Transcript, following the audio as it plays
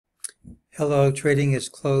Hello, trading is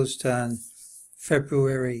closed on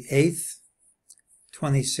February 8th,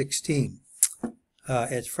 2016.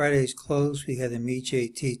 At Friday's close, we had a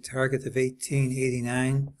MEJT target of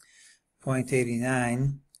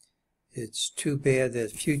 1889.89. It's too bad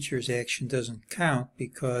that futures action doesn't count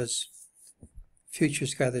because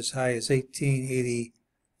futures got as high as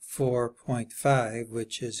 1884.5,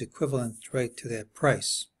 which is equivalent right to that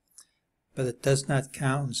price. But it does not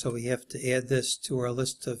count, and so we have to add this to our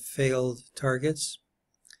list of failed targets,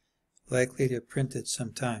 likely to print at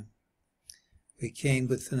some time. We came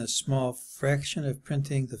within a small fraction of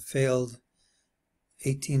printing the failed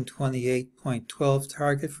 1828.12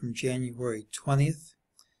 target from January 20th.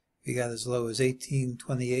 We got as low as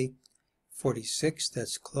 1828.46.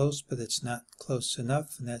 That's close, but it's not close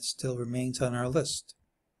enough, and that still remains on our list.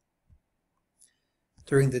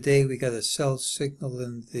 During the day, we got a sell signal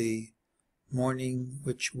in the morning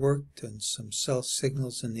which worked, and some sell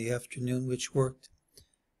signals in the afternoon which worked,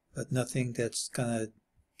 but nothing that's going to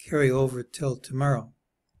carry over till tomorrow.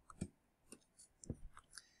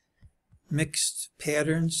 Mixed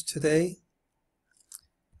patterns today.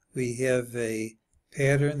 We have a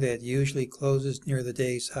pattern that usually closes near the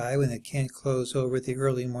day's high. When it can't close over the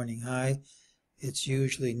early morning high, it's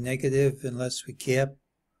usually negative unless we gap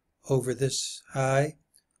over this high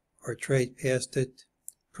or trade past it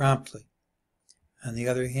promptly. On the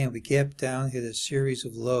other hand, we gapped down, hit a series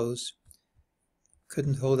of lows,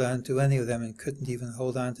 couldn't hold on to any of them, and couldn't even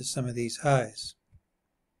hold on to some of these highs.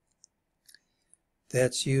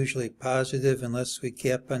 That's usually positive unless we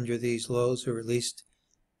gap under these lows, or at least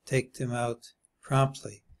take them out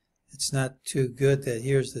promptly. It's not too good that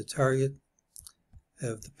here's the target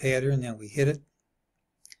of the pattern and we hit it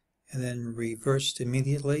and then reversed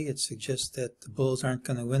immediately. It suggests that the bulls aren't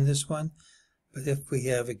going to win this one. But if we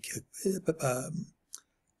have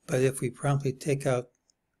if we promptly take out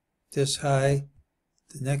this high,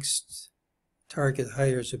 the next target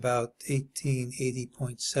higher is about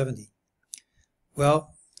 1880.70.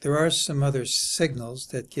 Well, there are some other signals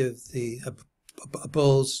that give the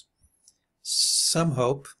bulls some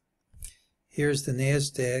hope. Here's the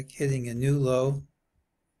NASDAQ hitting a new low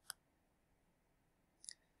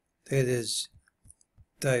that is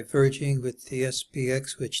diverging with the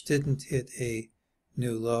SPX, which didn't hit a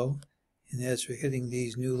new low. And as we're hitting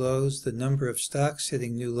these new lows, the number of stocks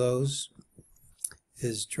hitting new lows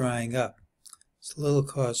is drying up. It's a little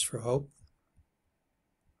cause for hope.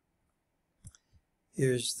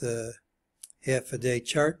 Here's the half-a-day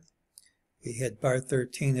chart. We had bar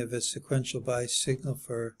 13 of a sequential buy signal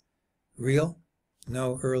for real.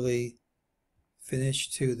 No early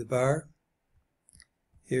finish to the bar.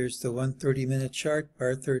 Here's the 130-minute chart,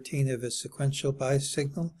 bar 13 of a sequential buy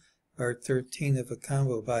signal, bar 13 of a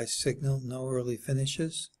combo buy signal, no early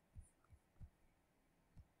finishes.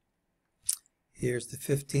 Here's the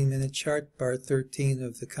 15-minute chart, bar 13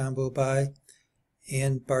 of the combo buy,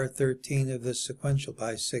 and bar 13 of the sequential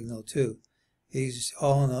buy signal too. These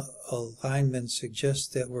all in alignment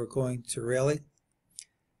suggest that we're going to rally,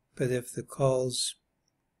 but if the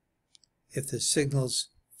signals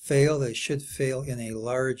fail, they should fail in a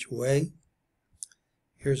large way.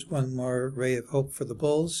 Here's one more ray of hope for the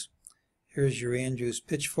bulls. Here's your Andrews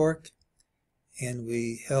pitchfork, and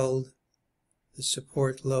we held the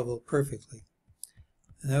support level perfectly.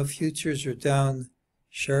 Now futures are down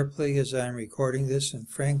sharply as I'm recording this, and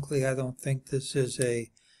frankly I don't think this is a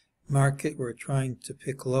market we're trying to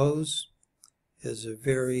pick lows. It's a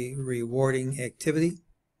very rewarding activity,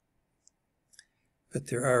 but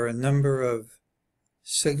there are a number of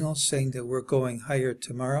signals saying that we're going higher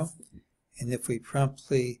tomorrow, and if we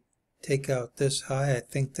promptly take out this high, I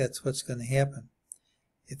think that's what's going to happen.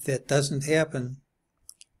 If that doesn't happen,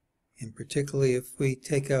 and particularly if we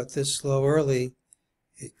take out this low early,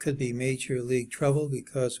 it could be major league trouble,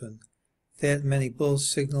 because when that many bull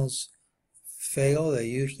signals fail, they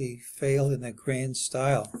usually fail in a grand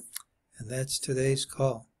style. And that's today's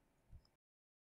call.